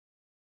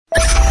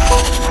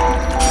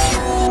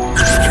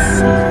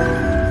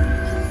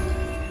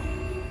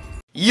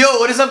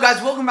What is up,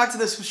 guys? Welcome back to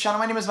this channel.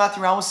 My name is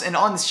Matthew Ramos, and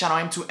on this channel I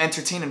am to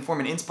entertain,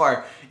 inform, and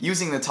inspire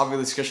using the topic of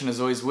discussion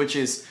as always, which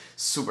is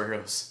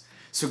superheroes.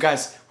 So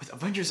guys, with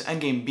Avengers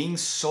Endgame being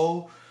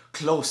so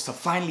close to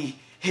finally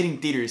hitting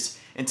theaters,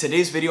 in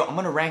today's video I'm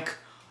going to rank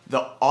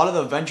all of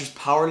the Avengers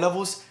power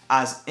levels,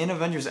 as in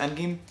Avengers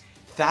Endgame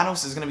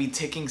Thanos is going to be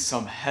taking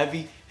some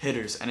heavy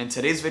hitters, and in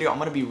today's video I'm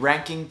going to be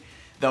ranking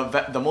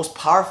the most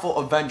powerful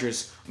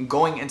Avengers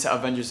going into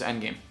Avengers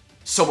Endgame.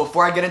 So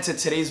before I get into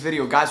today's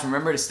video, guys,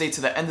 remember to stay to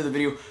the end of the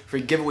video for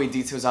giveaway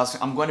details.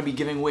 I'm going to be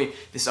giving away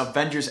this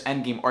Avengers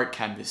Endgame art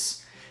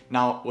canvas.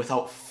 Now,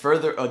 without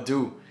further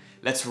ado,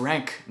 let's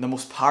rank the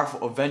most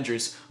powerful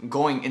Avengers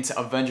going into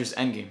Avengers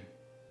Endgame.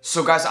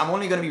 So guys, I'm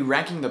only going to be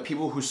ranking the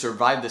people who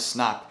survived the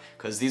snap,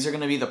 because these are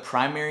going to be the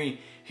primary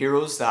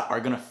heroes that are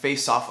going to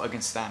face off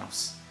against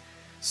Thanos.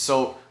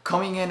 So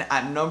coming in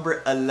at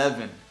number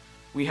 11,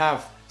 we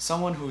have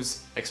someone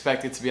who's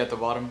expected to be at the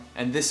bottom,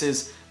 and this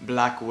is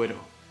Black Widow.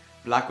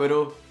 Black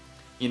Widow,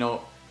 you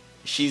know,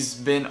 she's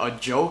been a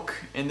joke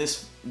in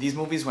these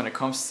movies when it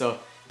comes to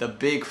the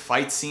big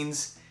fight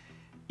scenes.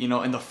 You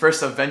know, in the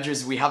first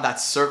Avengers, we have that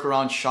circle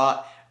around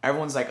shot.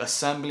 Everyone's like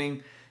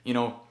assembling, you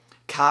know,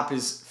 Cap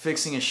is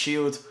fixing a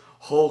shield,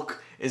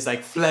 Hulk is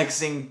like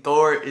flexing,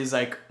 Thor is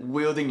like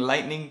wielding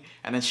lightning,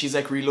 and then she's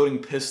like reloading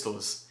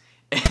pistols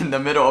in the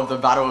middle of the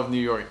Battle of New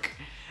York.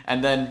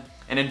 And then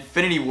in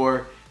Infinity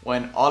War,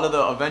 when all of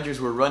the Avengers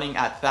were running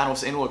at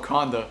Thanos in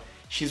Wakanda,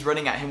 she's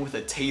running at him with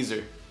a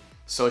taser.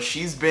 So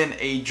she's been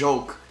a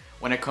joke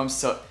when it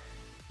comes to,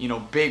 you know,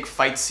 big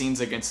fight scenes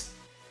against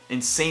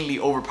insanely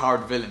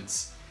overpowered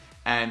villains.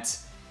 And,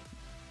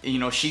 you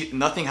know,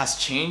 nothing has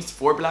changed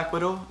for Black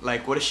Widow.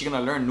 Like, what is she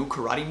gonna learn? New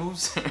karate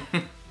moves?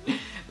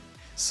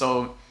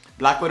 So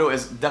Black Widow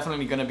is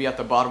definitely gonna be at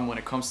the bottom when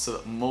it comes to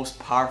the most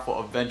powerful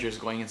Avengers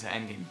going into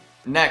Endgame.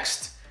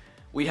 Next,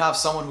 we have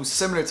someone who's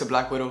similar to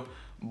Black Widow,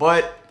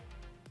 but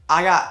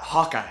I got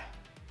Hawkeye.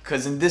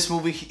 Because in this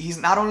movie, he's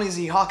not only is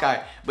he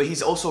Hawkeye, but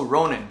he's also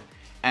Ronin.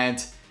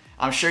 And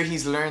I'm sure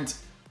he's learned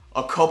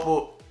a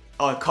couple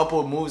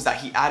moves that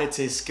he added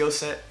to his skill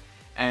set.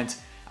 And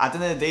at the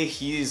end of the day,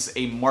 he is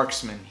a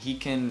marksman. He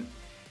can,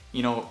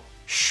 you know,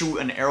 shoot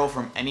an arrow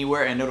from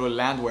anywhere and it'll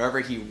land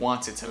wherever he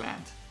wants it to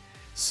land.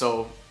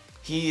 So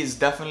he is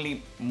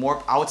definitely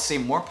more, I would say,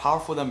 more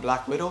powerful than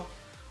Black Widow,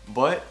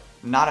 but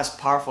not as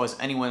powerful as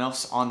anyone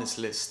else on this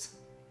list.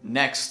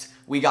 Next,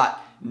 we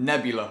got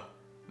Nebula,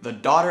 the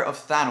daughter of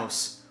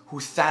Thanos, who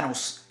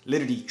Thanos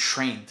literally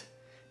trained.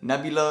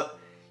 Nebula,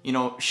 you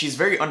know, she's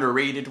very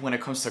underrated when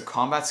it comes to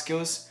combat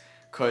skills,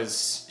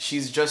 because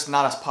she's just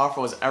not as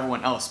powerful as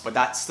everyone else, but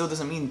that still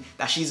doesn't mean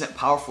that she isn't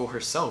powerful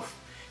herself.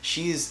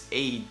 She is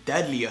a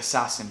deadly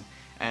assassin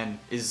and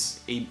is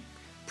a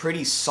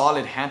pretty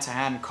solid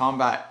hand-to-hand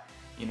combat,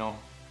 you know,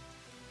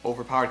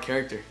 overpowered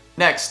character.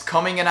 Next,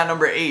 coming in at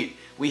number 8,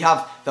 we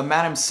have the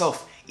man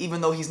himself.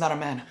 Even though he's not a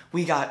man,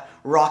 we got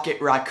Rocket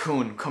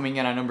Raccoon coming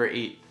in at number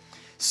 8.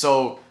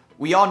 So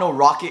we all know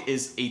Rocket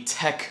is a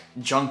tech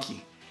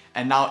junkie,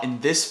 and now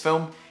in this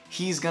film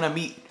he's gonna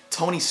meet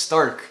Tony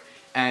Stark,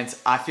 and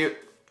I feel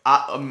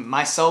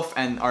myself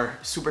and our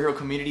superhero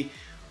community,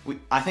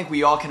 I think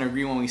we all can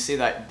agree when we say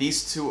that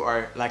these two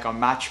are like a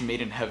match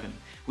made in heaven.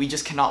 We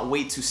just cannot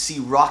wait to see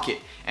Rocket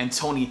and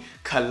Tony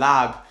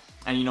collab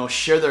and, you know,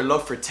 share their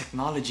love for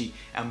technology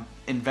and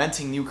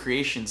inventing new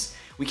creations.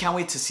 We can't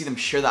wait to see them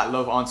share that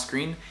love on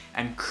screen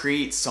and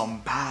create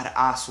some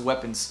badass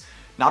weapons,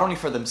 not only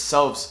for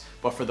themselves,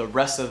 but for the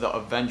rest of the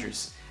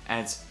Avengers.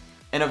 And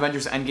in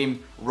Avengers Endgame,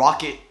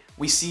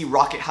 we see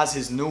Rocket has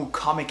his new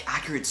comic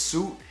accurate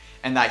suit,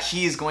 and that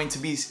he is going to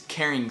be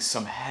carrying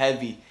some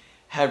heavy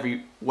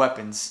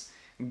weapons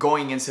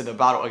going into the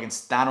battle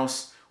against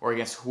Thanos or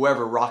against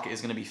whoever Rocket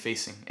is going to be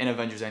facing in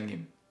Avengers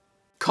Endgame.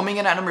 Coming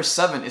in at number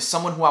 7 is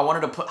someone who I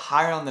wanted to put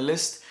higher on the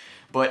list,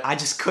 but I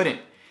just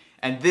couldn't.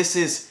 And this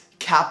is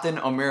Captain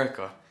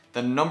America,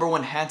 the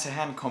 #1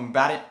 hand-to-hand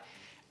combatant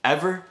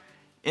ever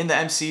in the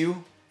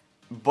MCU,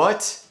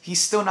 but he's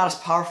still not as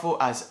powerful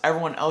as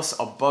everyone else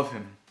above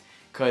him,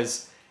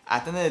 because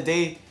at the end of the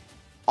day,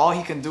 all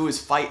he can do is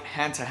fight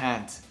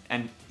hand-to-hand,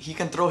 and he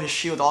can throw his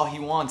shield all he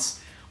wants,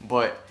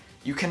 but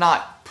you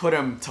cannot put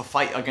him to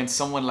fight against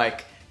someone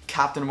like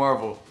Captain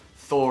Marvel,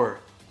 Thor,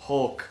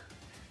 Hulk,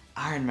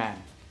 Iron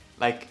Man.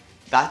 Like,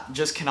 that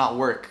just cannot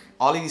work.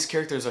 All of these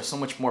characters are so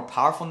much more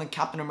powerful than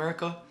Captain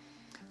America,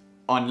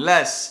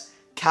 unless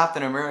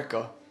Captain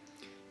America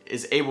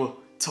is able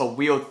to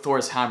wield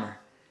Thor's hammer.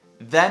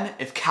 Then,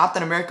 if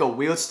Captain America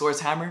wields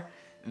Thor's hammer,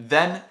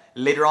 then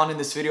later on in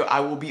this video,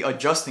 I will be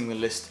adjusting the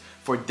list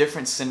for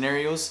different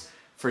scenarios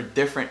for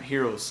different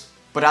heroes.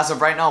 But as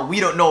of right now, we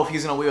don't know if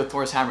he's gonna wield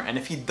Thor's hammer. And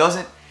if he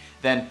doesn't,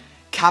 then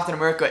Captain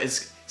America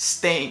is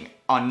staying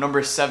on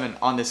number 7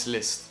 on this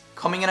list.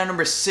 Coming in at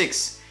number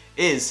 6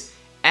 is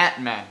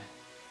Ant-Man.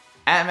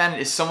 Ant-Man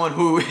is someone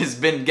who has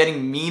been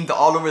getting memed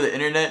all over the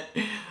internet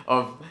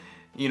of,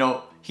 you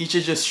know, he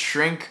should just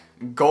shrink,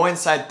 go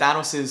inside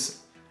Thanos'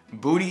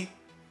 booty,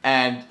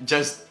 and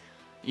just,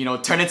 you know,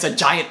 turn into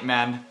Giant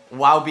Man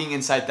while being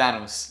inside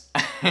Thanos.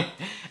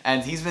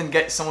 And he's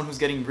been someone who's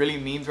getting really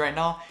memed right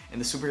now in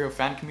the superhero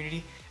fan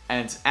community.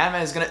 And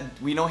Ant-Man is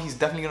we know he's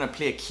definitely gonna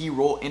play a key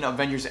role in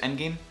Avengers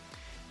Endgame.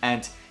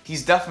 And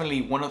he's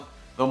definitely one of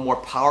the more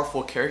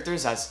powerful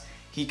characters, as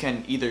he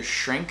can either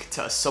shrink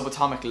to a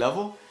subatomic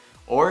level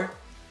or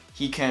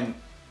he can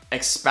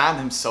expand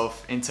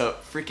himself into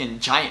freaking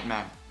Giant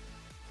Man.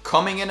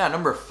 Coming in at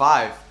number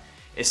 5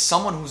 is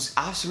someone who's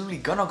absolutely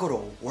gonna go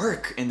to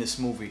work in this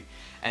movie.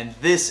 And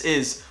this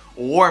is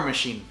War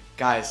Machine.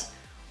 Guys,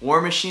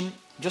 War Machine,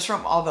 just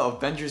from all the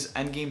Avengers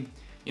Endgame,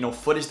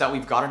 footage that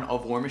we've gotten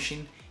of War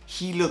Machine,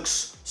 he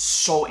looks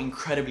so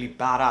incredibly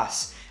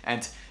badass.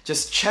 And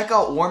just check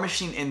out War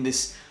Machine in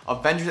this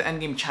Avengers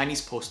Endgame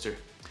Chinese poster.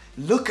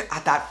 Look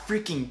at that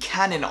freaking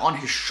cannon on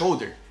his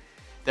shoulder.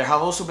 There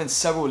have also been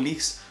several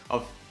leaks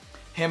of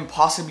him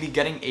possibly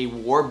getting a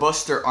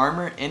Warbuster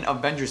armor in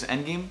Avengers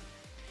Endgame.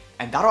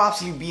 And that'll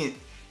absolutely be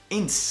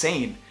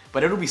insane.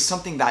 But it'll be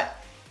something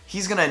that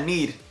he's gonna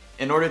need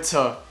in order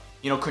to,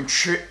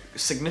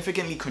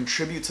 significantly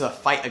contribute to the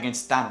fight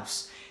against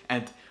Thanos.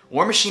 And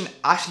War Machine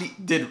actually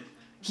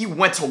he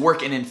went to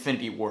work in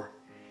Infinity War.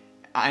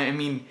 I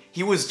mean,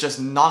 he was just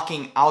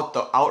knocking out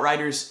the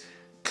Outriders,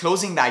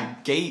 closing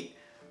that gate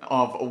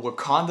of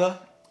Wakanda,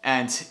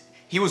 and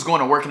he was going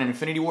to work in an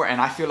Infinity War, and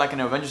I feel like in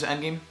Avengers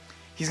Endgame,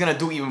 he's gonna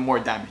do even more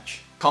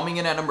damage. Coming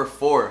in at number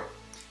 4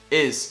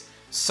 is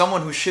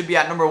someone who should be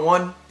at number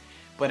 1,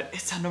 but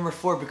it's at number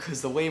 4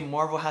 because the way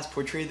Marvel has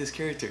portrayed this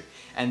character.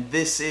 And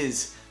this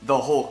is the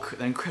Hulk,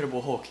 the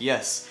Incredible Hulk,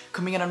 yes.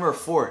 Coming in at number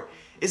 4,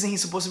 isn't he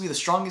supposed to be the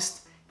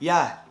strongest?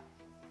 Yeah,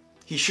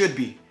 he should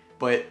be,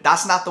 but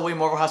that's not the way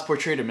Marvel has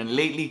portrayed him. And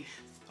lately,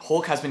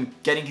 Hulk has been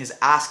getting his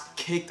ass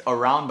kicked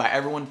around by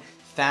everyone.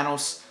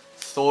 Thanos,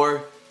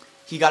 Thor,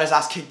 he got his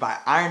ass kicked by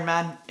Iron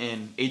Man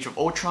in Age of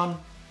Ultron.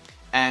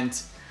 And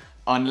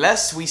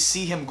unless we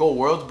see him go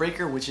World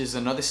Breaker, which is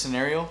another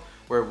scenario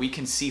where we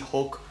can see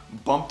Hulk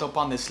bumped up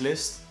on this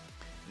list,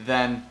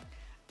 then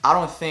I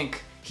don't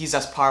think he's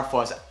as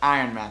powerful as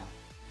Iron Man,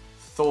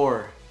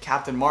 Thor,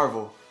 Captain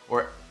Marvel,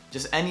 or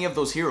just any of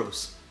those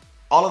heroes.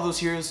 All of those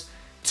heroes,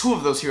 2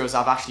 of those heroes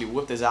have actually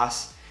whipped his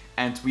ass.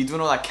 And we do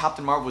know that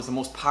Captain Marvel is the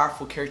most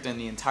powerful character in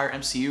the entire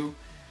MCU.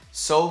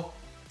 So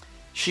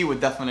she would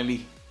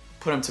definitely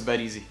put him to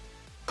bed easy.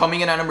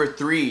 Coming in at number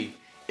 3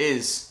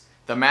 is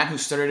the man who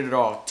started it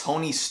all,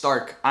 Tony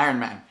Stark, Iron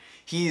Man.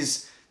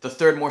 He's the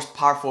 3rd most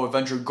powerful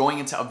Avenger going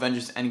into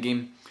Avengers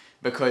Endgame,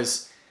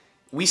 because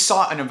we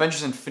saw in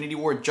Avengers Infinity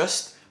War,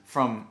 just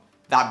from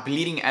that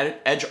bleeding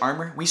edge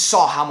armor, we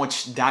saw how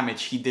much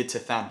damage he did to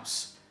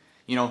Thanos.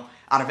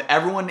 Out of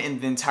everyone in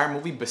the entire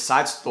movie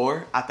besides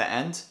Thor at the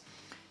end,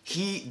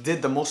 he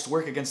did the most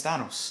work against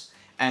Thanos.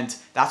 And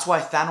that's why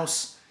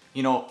Thanos,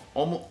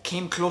 almost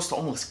came close to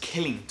almost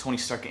killing Tony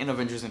Stark in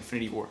Avengers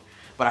Infinity War.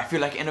 But I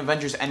feel like in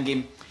Avengers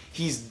Endgame,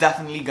 he's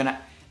definitely gonna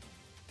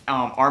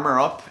armor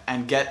up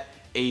and get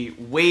a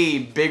way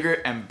bigger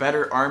and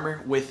better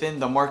armor within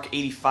the Mark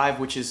 85,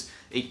 which is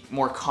a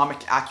more comic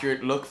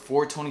accurate look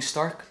for Tony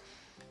Stark.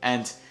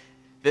 And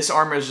this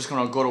armor is just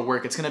gonna go to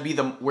work. It's gonna be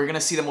we're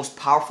gonna see the most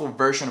powerful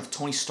version of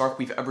Tony Stark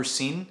we've ever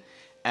seen.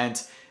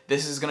 And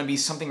this is gonna be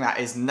something that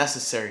is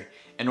necessary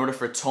in order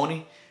for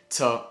Tony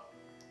to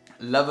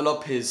level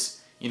up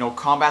his,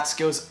 combat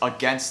skills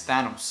against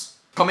Thanos.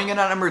 Coming in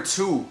at number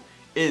 2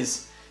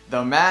 is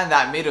the man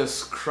that made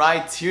us cry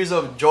tears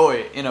of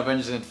joy in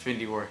Avengers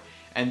Infinity War.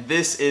 And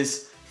this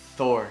is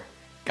Thor.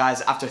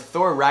 Guys, after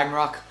Thor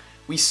Ragnarok,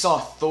 we saw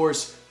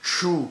Thor's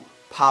true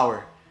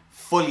power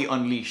fully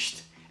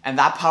unleashed. And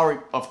that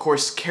power, of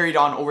course, carried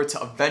on over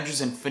to Avengers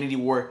Infinity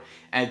War.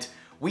 And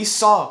we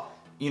saw,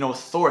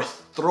 Thor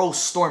throw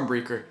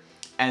Stormbreaker.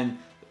 And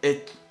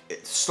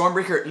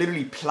Stormbreaker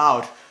literally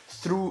plowed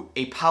through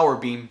a power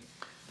beam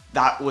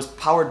that was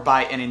powered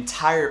by an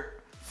entire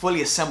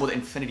fully assembled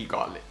Infinity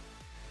Gauntlet.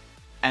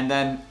 And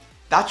then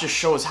that just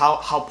shows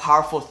how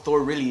powerful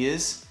Thor really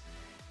is.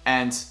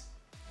 And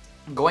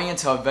going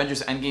into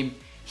Avengers Endgame,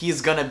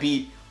 he's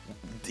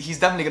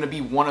definitely gonna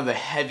be one of the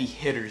heavy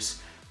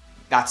hitters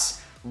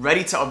that's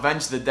ready to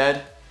avenge the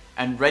dead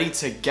and ready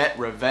to get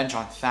revenge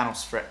on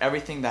Thanos for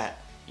everything that,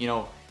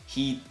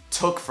 he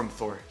took from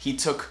Thor. He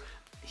took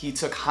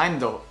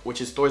Heimdall, which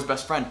is Thor's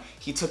best friend.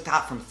 He took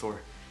that from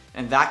Thor.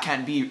 And that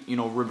can't be,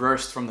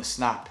 reversed from the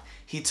snap.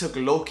 He took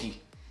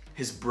Loki,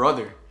 his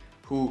brother,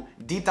 who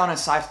deep down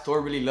inside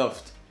Thor really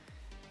loved.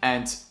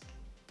 And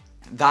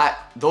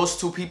those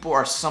 2 people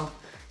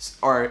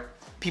are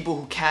people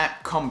who can't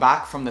come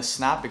back from the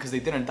snap because they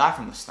didn't die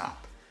from the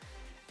snap.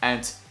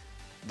 And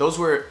those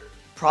were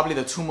probably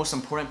the 2 most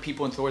important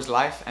people in Thor's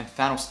life, and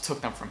Thanos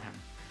took them from him.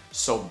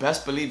 So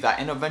best believe that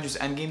in Avengers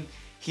Endgame,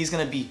 he's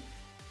gonna be,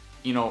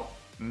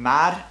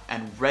 mad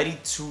and ready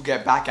to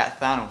get back at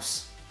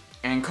Thanos.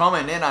 And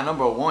coming in at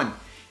number 1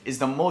 is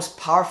the most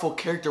powerful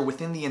character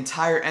within the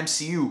entire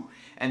MCU,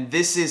 and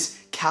this is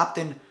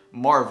Captain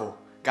Marvel.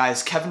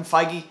 Guys, Kevin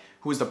Feige,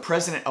 who is the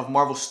president of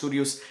Marvel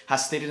Studios,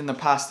 has stated in the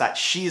past that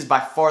she is by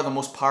far the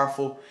most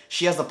powerful.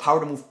 She has the power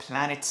to move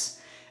planets,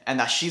 and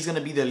that she's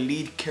gonna be the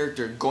lead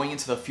character going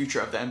into the future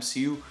of the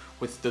MCU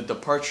with the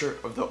departure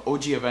of the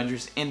OG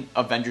Avengers in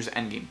Avengers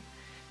Endgame.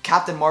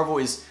 Captain Marvel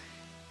is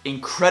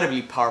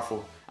incredibly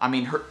powerful. I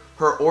mean,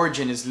 her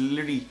origin is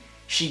literally,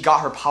 she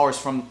got her powers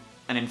from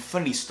an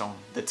Infinity Stone,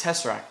 the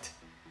Tesseract,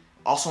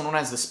 also known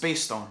as the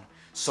Space Stone.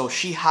 So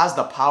she has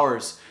the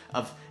powers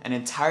of an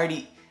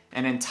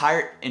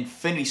entire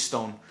Infinity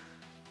Stone,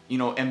 you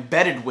know,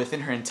 embedded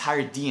within her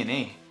entire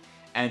DNA.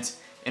 And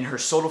in her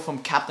solo film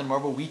Captain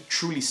Marvel, we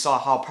truly saw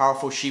how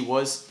powerful she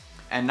was.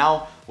 And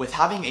now with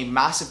having a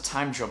massive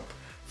time jump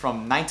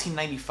from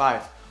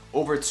 1995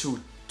 over to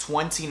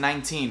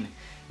 2019,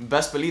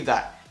 best believe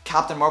that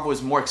Captain Marvel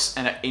is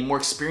a more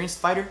experienced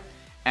fighter,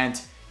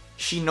 and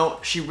she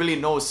really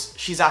knows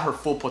she's at her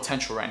full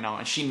potential right now,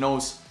 and she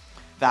knows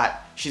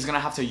that she's gonna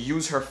have to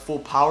use her full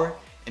power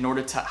in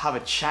order to have a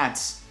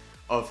chance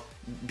of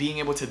being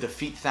able to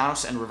defeat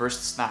Thanos and reverse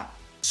the snap.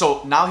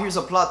 So now here's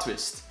a plot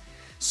twist.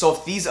 So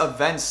if these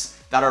events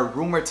that are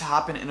rumored to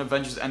happen in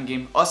Avengers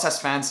Endgame, us as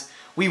fans,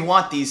 we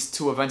want these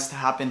two events to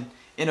happen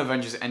in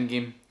Avengers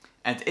Endgame.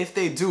 And if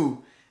they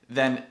do,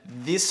 then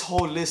this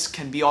whole list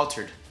can be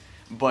altered.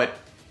 But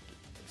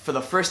for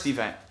the first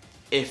event,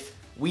 if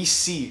we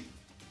see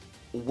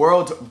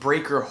World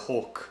Breaker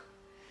Hulk,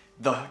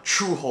 the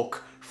true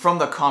Hulk from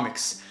the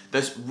comics,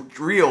 the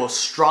real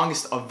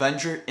strongest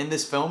Avenger in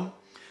this film,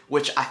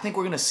 which I think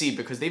we're gonna see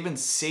because they've been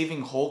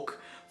saving Hulk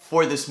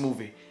for this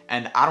movie,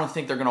 and I don't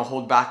think they're gonna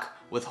hold back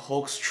with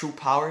Hulk's true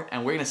power,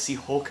 and we're gonna see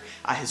Hulk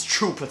at his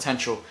true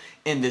potential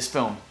in this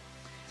film.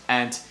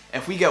 And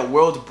if we get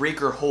World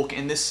Breaker Hulk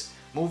in this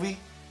movie,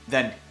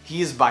 then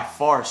he is by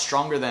far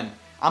stronger than,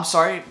 I'm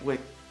sorry,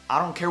 I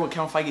don't care what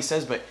Kevin Feige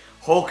says, but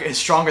Hulk is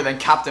stronger than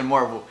Captain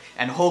Marvel,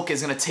 and Hulk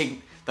is gonna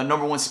take the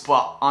 #1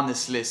 spot on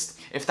this list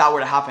if that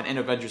were to happen in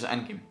Avengers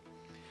Endgame.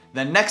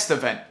 The next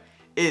event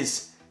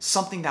is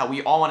something that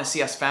we all want to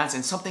see as fans,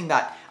 and something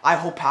that I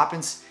hope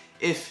happens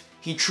if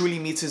he truly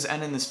meets his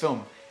end in this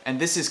film. And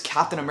this is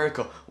Captain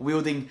America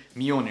wielding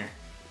Mjolnir,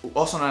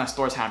 also known as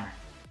Thor's hammer.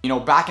 You know,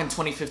 back in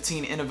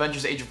 2015 in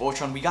Avengers Age of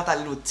Ultron, we got that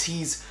little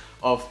tease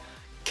of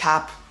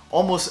Cap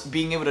almost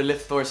being able to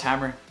lift Thor's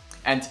hammer.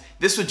 And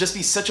this would just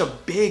be such a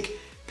big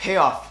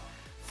payoff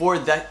for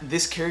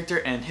this character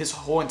and his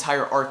whole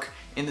entire arc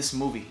in this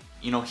movie.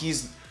 You know,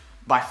 he's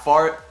by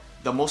far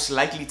the most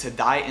likely to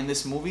die in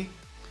this movie.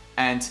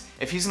 And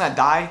if he's gonna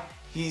die,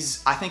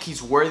 I think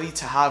he's worthy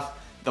to have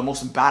the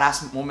most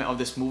badass moment of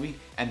this movie,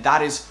 and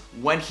that is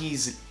when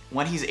he's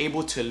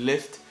able to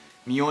lift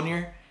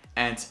Mjolnir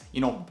and,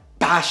 you know,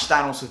 bash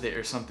Thanos with it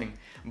or something.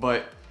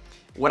 But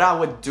what I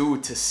would do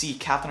to see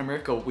Captain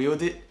America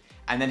wield it,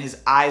 and then his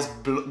eyes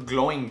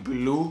glowing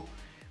blue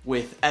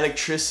with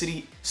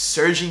electricity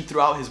surging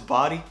throughout his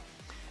body,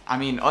 I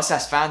mean, us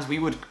as fans, we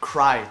would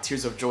cry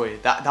tears of joy.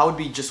 That would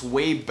be just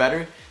way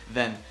better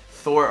than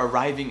Thor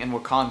arriving in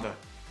Wakanda.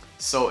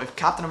 So if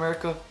Captain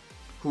America,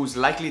 who's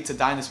likely to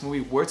die in this movie,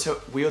 were to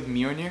wield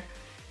Mjolnir,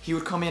 he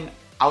would come in,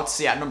 I would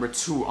say, at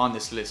 #2 on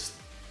this list.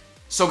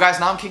 So guys,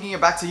 now I'm kicking it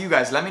back to you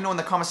guys. Let me know in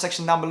the comment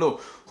section down below,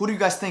 who do you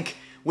guys think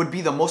would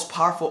be the most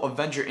powerful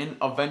Avenger in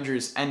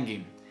Avengers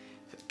Endgame?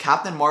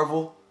 Captain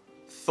Marvel,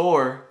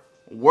 Thor,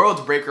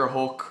 World Breaker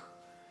Hulk,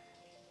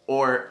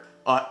 or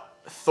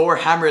Thor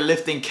hammer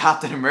lifting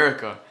Captain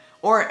America,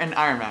 or an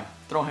Iron Man?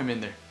 Throw him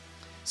in there.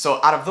 So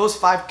out of those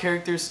 5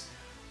 characters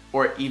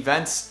or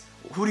events,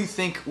 who do you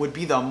think would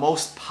be the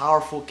most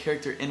powerful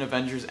character in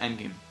Avengers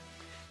Endgame?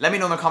 Let me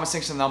know in the comment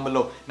section down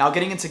below. Now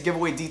getting into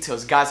giveaway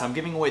details, guys, I'm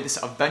giving away this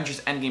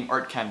Avengers Endgame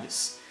art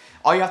canvas.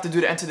 All you have to do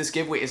to enter this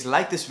giveaway is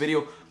like this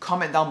video,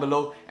 comment down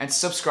below, and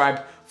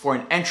subscribe for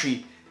an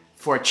entry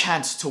for a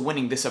chance to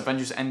winning this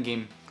Avengers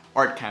Endgame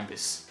art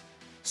canvas.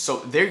 So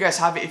there you guys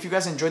have it. If you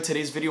guys enjoyed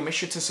today's video, make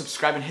sure to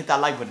subscribe and hit that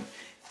like button.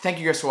 Thank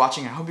you guys for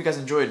watching. I hope you guys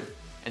enjoyed,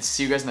 and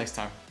see you guys next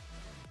time.